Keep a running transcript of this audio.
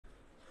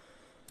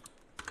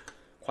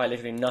Quite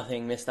literally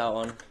nothing missed out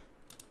on.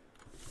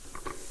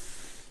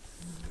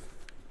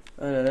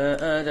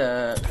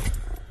 I'll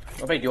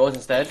play duos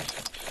instead.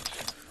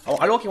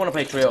 I low-key want to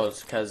play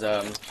trios because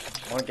I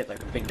want to get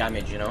like big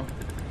damage, you know.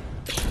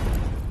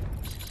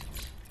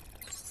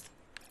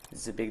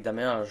 It's a big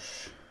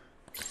damage.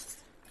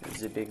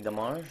 It's a big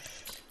damage.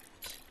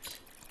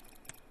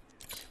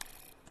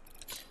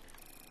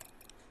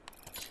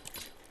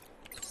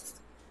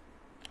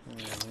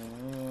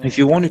 If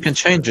you want, you can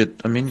change it.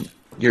 I mean,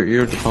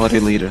 you're the party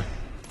leader.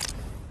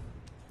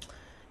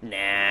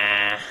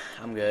 Nah,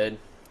 I'm good.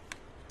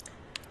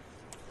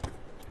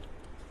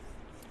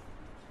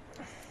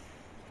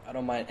 I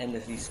don't mind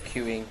endlessly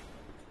queuing.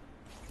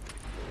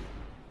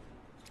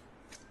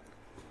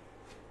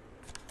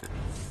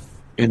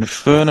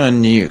 Inferno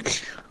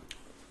nuke.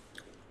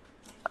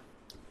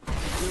 No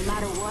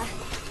matter what,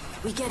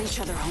 we get each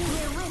other home.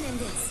 We're winning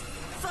this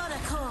for the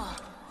core.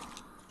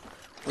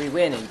 We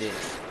winning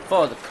this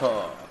for the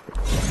core.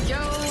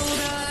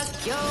 Yoda,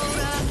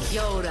 Yoda,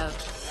 Yoda.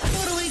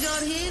 What do we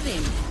got here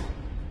then?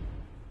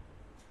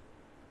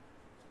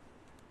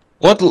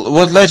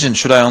 What legend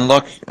should I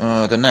unlock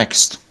the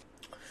next?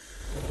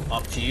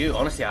 Up to you.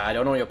 Honestly, I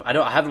don't know your.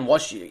 I haven't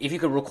watched you. If you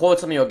could record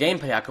some of your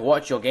gameplay, I could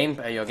watch your game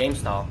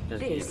style.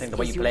 Just think the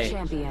way you play.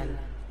 Champion.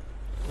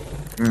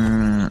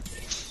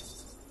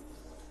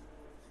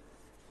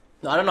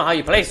 No, I don't know how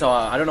you play, so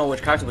I don't know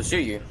which character would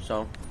suit you.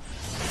 So.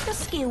 The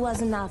skill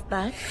wasn't off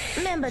back.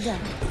 Remember that.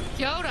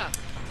 Yoda.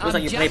 Looks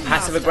like you play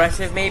passive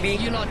aggressive, maybe.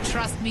 You lot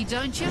trust me,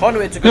 don't you?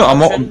 Conduit's a good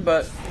option,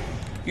 but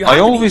you have I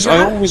always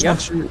yeah. want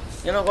to.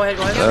 You know, go ahead.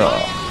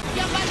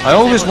 I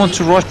always want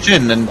to rush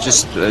in and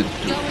just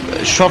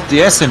shove the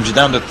SMG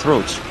down the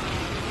throat.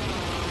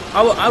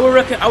 I would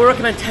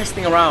recommend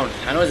testing around.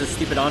 I know it's a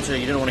stupid answer.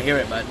 You didn't want to hear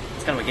it, but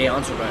it's kind of a gay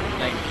answer. But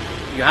like,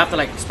 you have to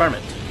like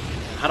experiment.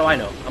 How do I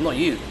know? I'm not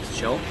you, Mr.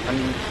 Chill.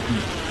 I'm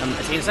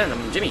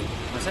I'm Jimmy.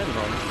 I'm a Sen,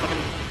 bro.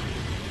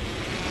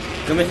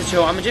 You're Mr.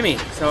 Chill. I'm a Jimmy.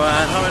 So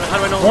how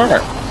do I know? I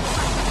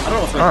don't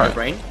know what's going on in my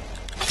brain.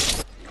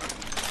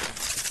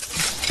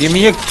 Give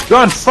me a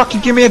gun!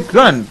 Fucking give me a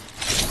gun!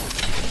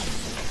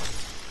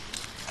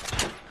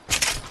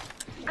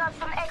 Got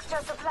some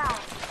extra supplies.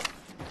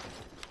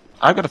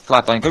 I got a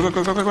flatline. Go.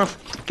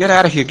 Get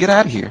out of here. Get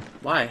out of here.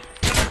 Why?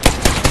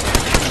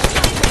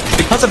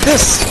 Because of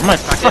this! Oh my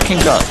fucking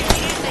god.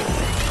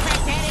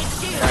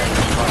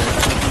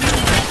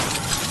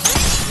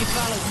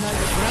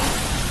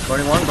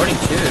 Burning one, burning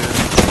two.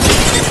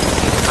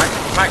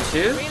 Crack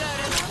two.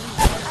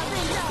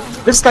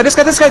 This guy's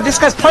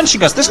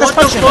punching us. This guy's What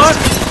the punching us.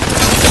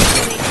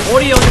 fuck?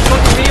 Audio in the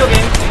fucking video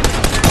game.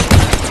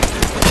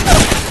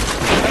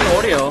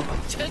 Audio.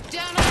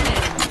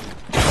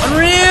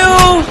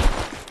 Unreal!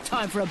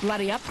 Time for a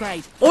bloody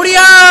upgrade. Audio!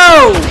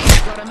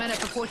 Got a minute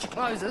before she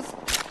closes.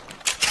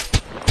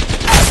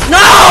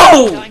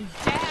 No!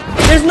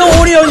 There's no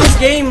audio in this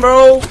game,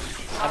 bro.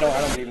 I don't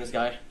believe in this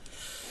guy.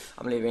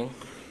 I'm leaving.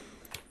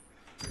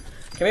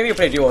 Okay, maybe you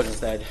play duos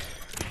instead.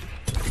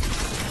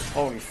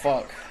 Holy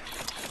fuck.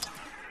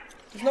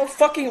 There's no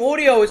fucking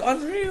audio, it's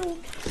unreal.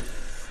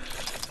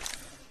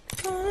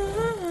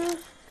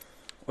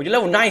 Were you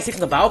level 96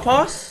 in the battle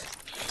pass?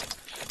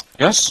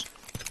 Yes?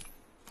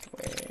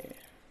 Wait,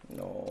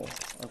 no.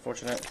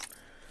 Unfortunate.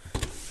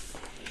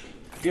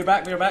 Be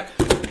back.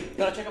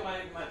 Gotta check out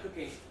my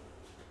cooking.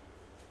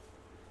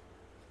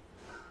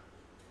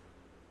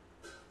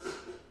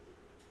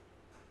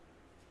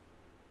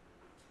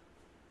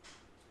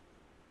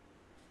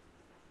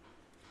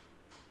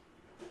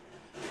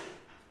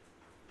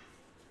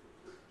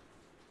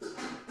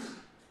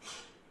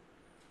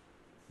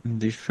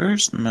 The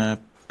first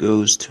map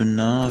goes to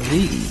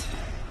Navi.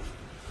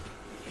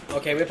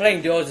 Okay, we're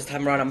playing duos this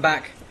time around. I'm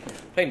back.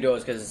 Playing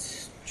duos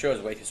because Shiro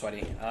is way too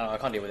sweaty. I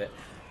can't deal with it.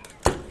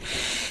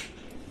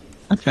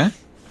 Okay.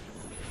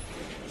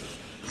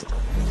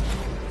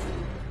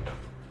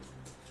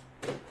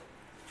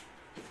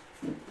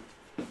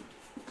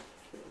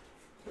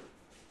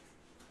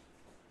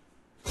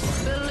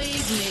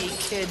 Believe me,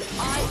 kid,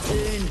 I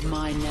earned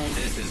my name.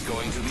 This is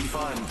going to be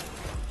fun.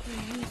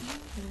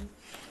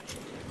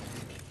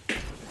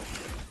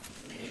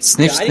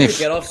 Sniff, I need to sniff.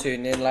 get off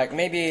soon. In like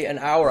maybe an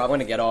hour, I'm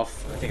gonna get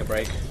off. I'll take a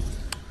break.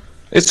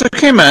 It's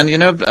okay, man. You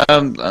know,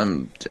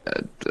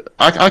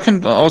 I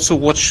can also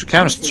watch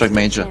Counter-Strike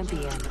Major. Okay,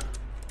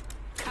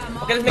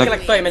 let's make it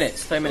like 30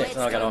 minutes. 30 minutes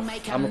and I'll get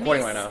off. I'm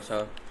recording right now,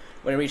 so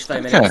when it reaches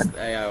 30 minutes,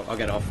 I'll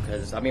get off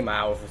because I'm in my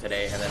hour for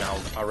today, and then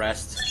I'll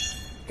rest,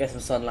 get some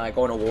sunlight,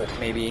 go on a walk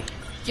maybe.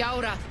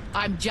 Yoda,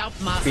 I'm jump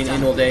master. Been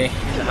in all day,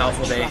 in the house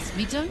all day. Trust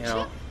me, don't you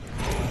know.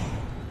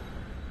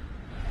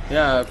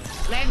 Yeah.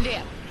 Land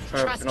here.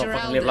 Trust your fucking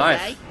elders, live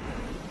life. eh?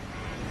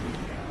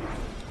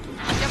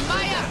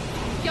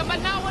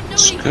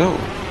 Let's go.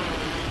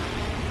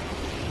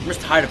 I'm just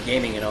tired of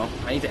gaming, you know.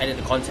 I need to edit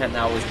the content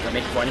now. I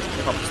make I need to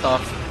pick up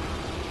stuff.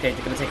 Okay,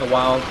 it's gonna take a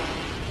while.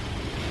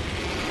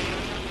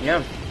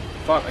 Yeah.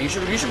 Fuck. You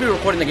should be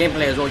recording the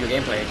gameplay as well. Your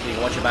gameplay, so you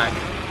can watch it back.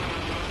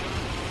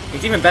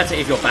 It's even better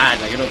if you're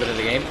bad, like you're not good at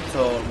the game.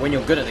 So when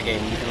you're good at the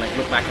game, you can like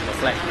look back and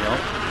reflect, you know.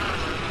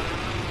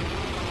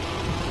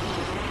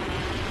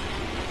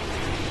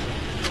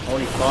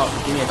 Holy fuck,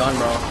 give me a gun,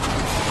 bro.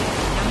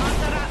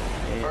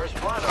 First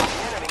blood on the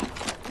enemy.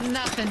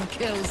 Nothing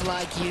kills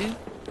like you.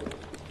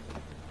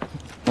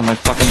 Oh my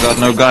fucking god,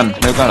 no gun,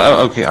 no gun.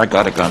 Oh, okay, I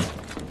got a gun.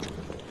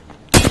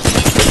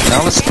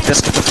 Now let's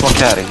just get the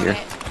fuck out of here.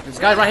 This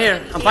guy right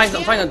here. I'm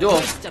finding a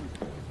duel.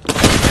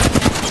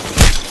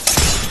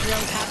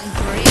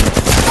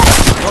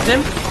 Got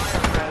him?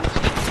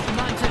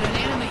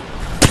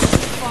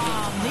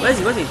 Where is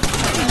he?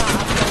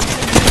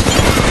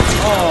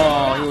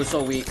 Oh, he was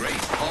so weak.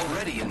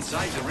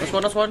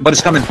 That's one. But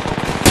it's coming.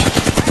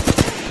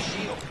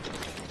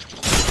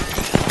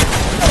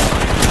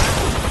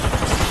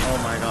 Oh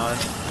my god.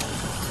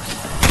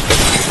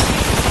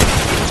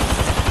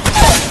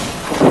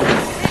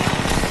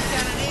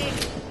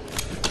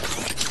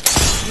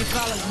 You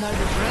fellas know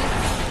the drill.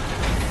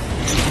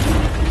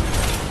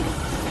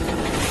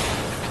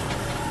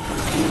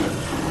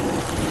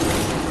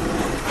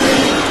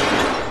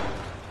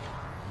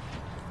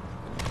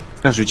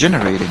 It's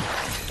regenerating.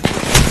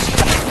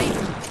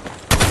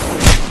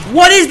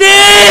 What is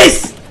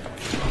this?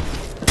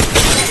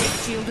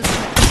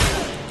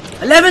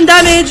 11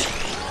 damage.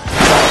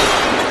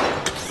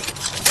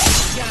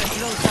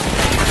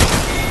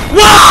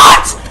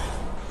 What?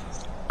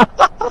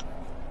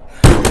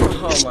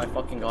 Oh my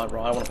fucking god,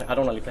 bro! I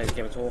don't really play this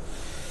game at all.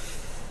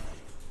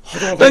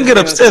 Don't get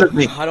upset at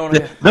me. I don't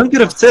wanna... Don't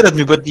get upset at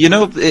me. But you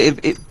know,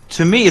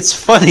 to me, it's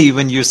funny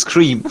when you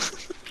scream.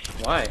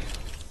 Why?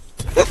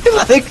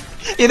 Like,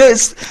 you know,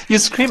 you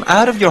scream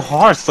out of your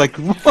heart, like,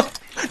 what?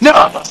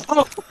 No!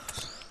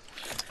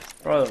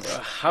 Bro,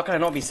 how can I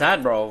not be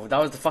sad, bro? That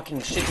was the fucking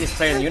shittiest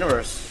player in the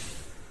universe.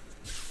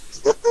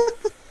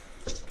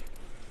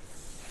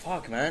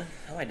 Fuck, man.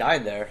 How I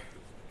died there.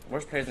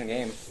 Worst players in the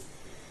game.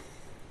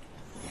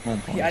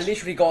 I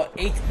literally got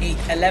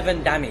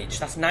 11 damage.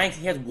 That's 90.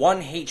 He has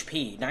 1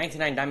 HP.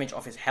 99 damage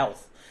off his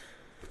health.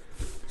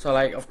 So,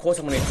 like, of course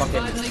I'm gonna fucking...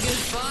 I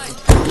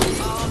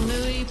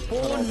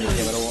don't hate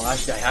him at all.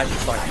 Actually, I actually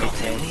started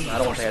hating him. I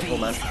don't want to say at all,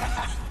 man.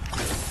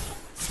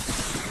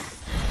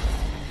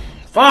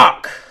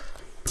 Fuck!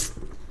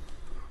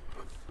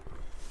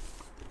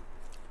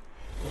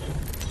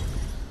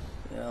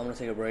 Yeah, I'm gonna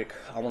take a break.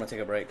 I want to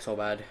take a break so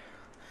bad.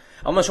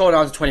 I'm gonna show it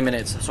down to 20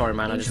 minutes. Sorry,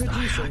 man. I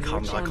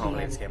can't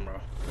play this game, bro.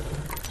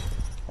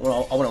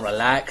 I wanna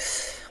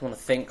relax. I wanna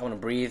think. I wanna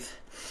breathe.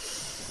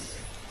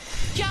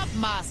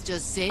 Jumpmaster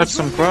says, Touch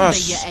some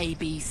grass. your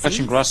ABCs.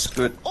 Touching grass is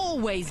good.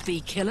 Always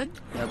be killing.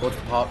 Yeah, go to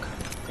the park.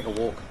 Take a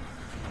walk.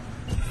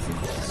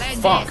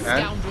 Land Fuck, there,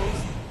 man.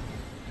 scoundrels.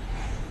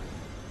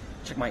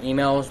 Check my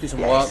emails. Do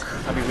some work.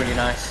 That'd be really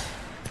nice.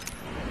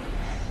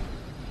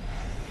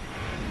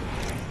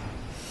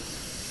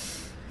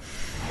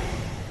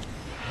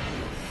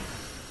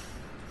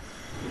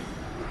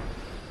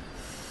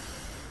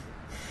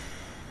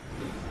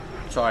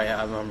 Sorry,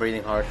 I'm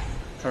breathing hard. I'm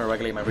trying to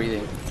regulate my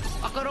breathing.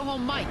 I got him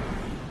on mic.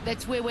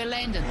 That's where we're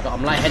landing.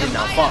 I'm lightheaded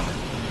now. Fuck.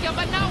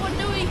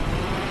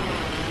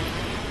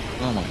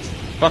 Oh my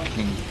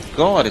fucking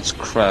god, it's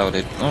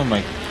crowded. Oh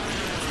my.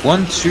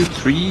 1, 2,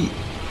 3,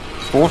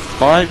 4,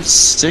 5,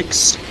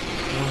 6.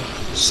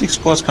 6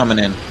 squads coming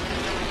in.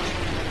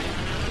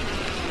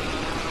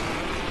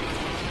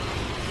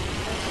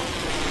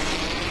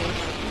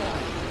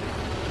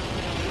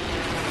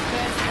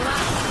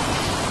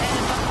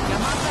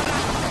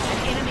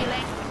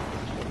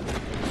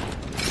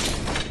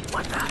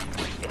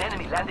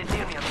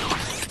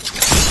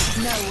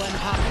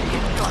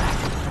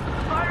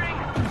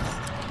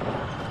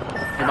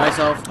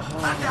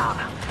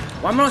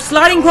 Why am I not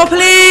sliding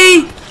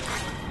properly?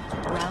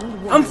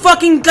 I'm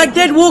fucking like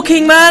dead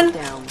walking, man.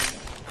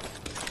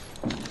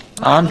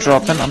 I'm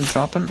dropping.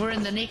 We're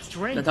in the next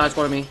ring. The tide's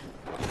for me.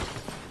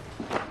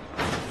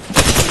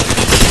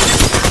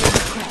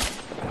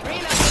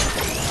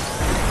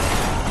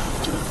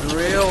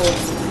 Real.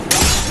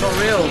 Not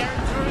real.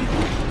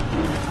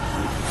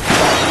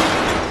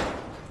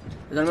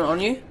 Is anyone on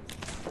you?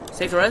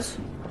 Safe to res?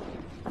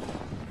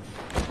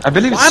 I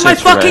believe it's Why am I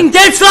safe to fucking res.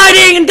 dead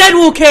sliding and dead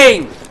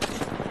walking?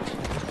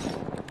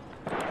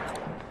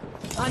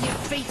 On your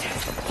feet.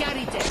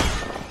 Carry dead.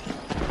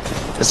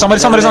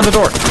 Somebody's on the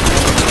door.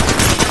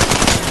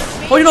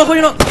 Hold you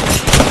not.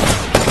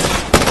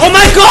 Oh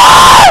my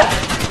god!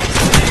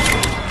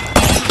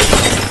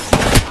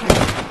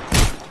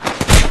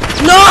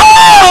 No!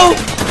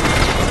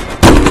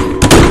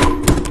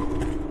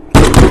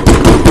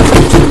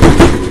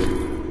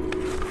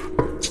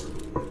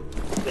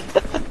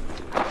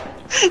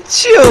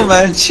 Chill,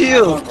 man,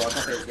 chill. It's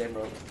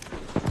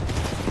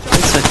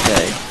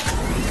okay.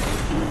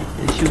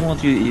 If you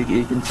want,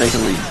 you can take a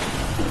lead.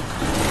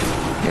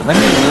 Okay, let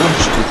me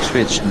launch the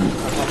Twitch and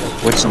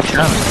watch some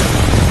channels.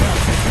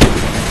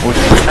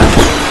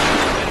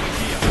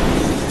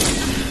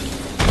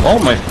 Oh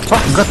my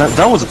fucking god,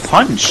 that was a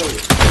punch!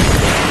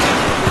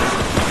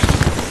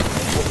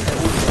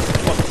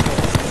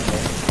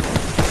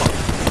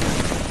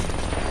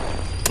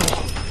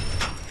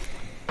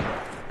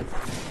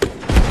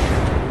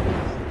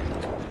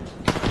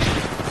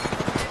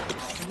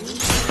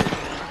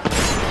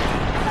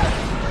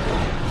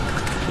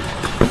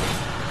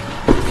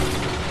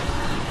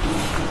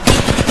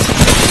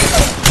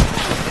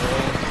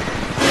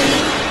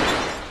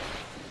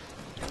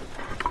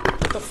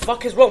 What the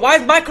fuck is wrong? Why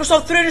is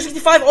Microsoft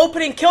 365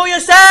 opening? Kill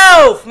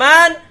yourself,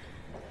 man!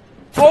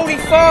 Holy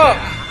fuck!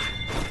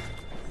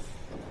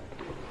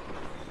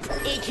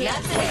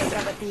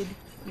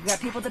 You got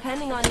people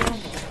depending on you.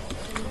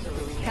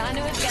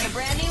 Conduit's got a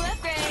brand new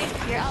upgrade.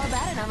 You're all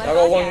about it on my I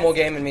got one more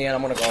game in me and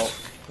I'm gonna go.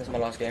 This is my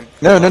last game.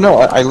 No,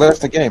 I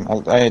left the game.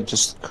 I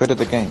just quitted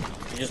the game.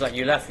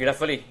 You left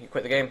fully. You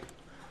quit the game.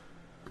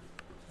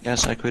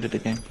 Yes, I quitted the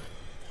game.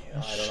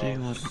 Yeah,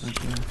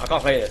 I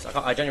can't play this.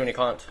 I genuinely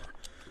can't.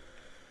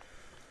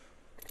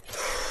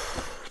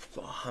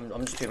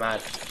 I'm just too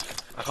mad.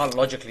 I can't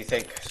logically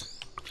think.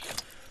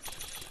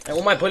 And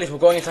all my bullets were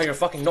going inside your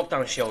fucking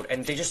knockdown shield,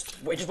 and it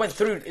just went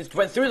through. It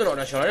went through the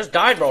knockdown shield. I just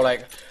died, bro.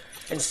 Like,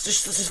 and it's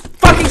just this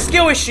fucking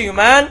skill issue,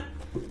 man.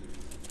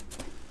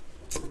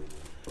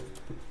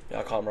 Yeah,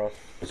 I can't, bro.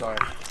 Sorry.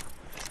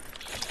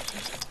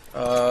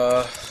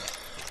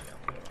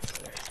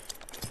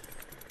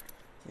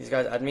 These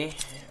guys add me.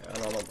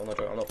 No,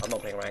 I'm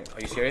not playing rank.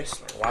 Are you serious?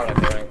 Like, why would I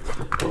play rank?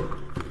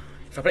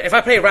 If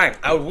I play rank,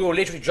 we will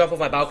literally jump off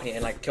my balcony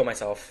and like kill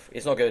myself.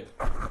 It's not good.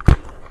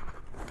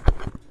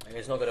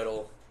 It's not good at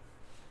all.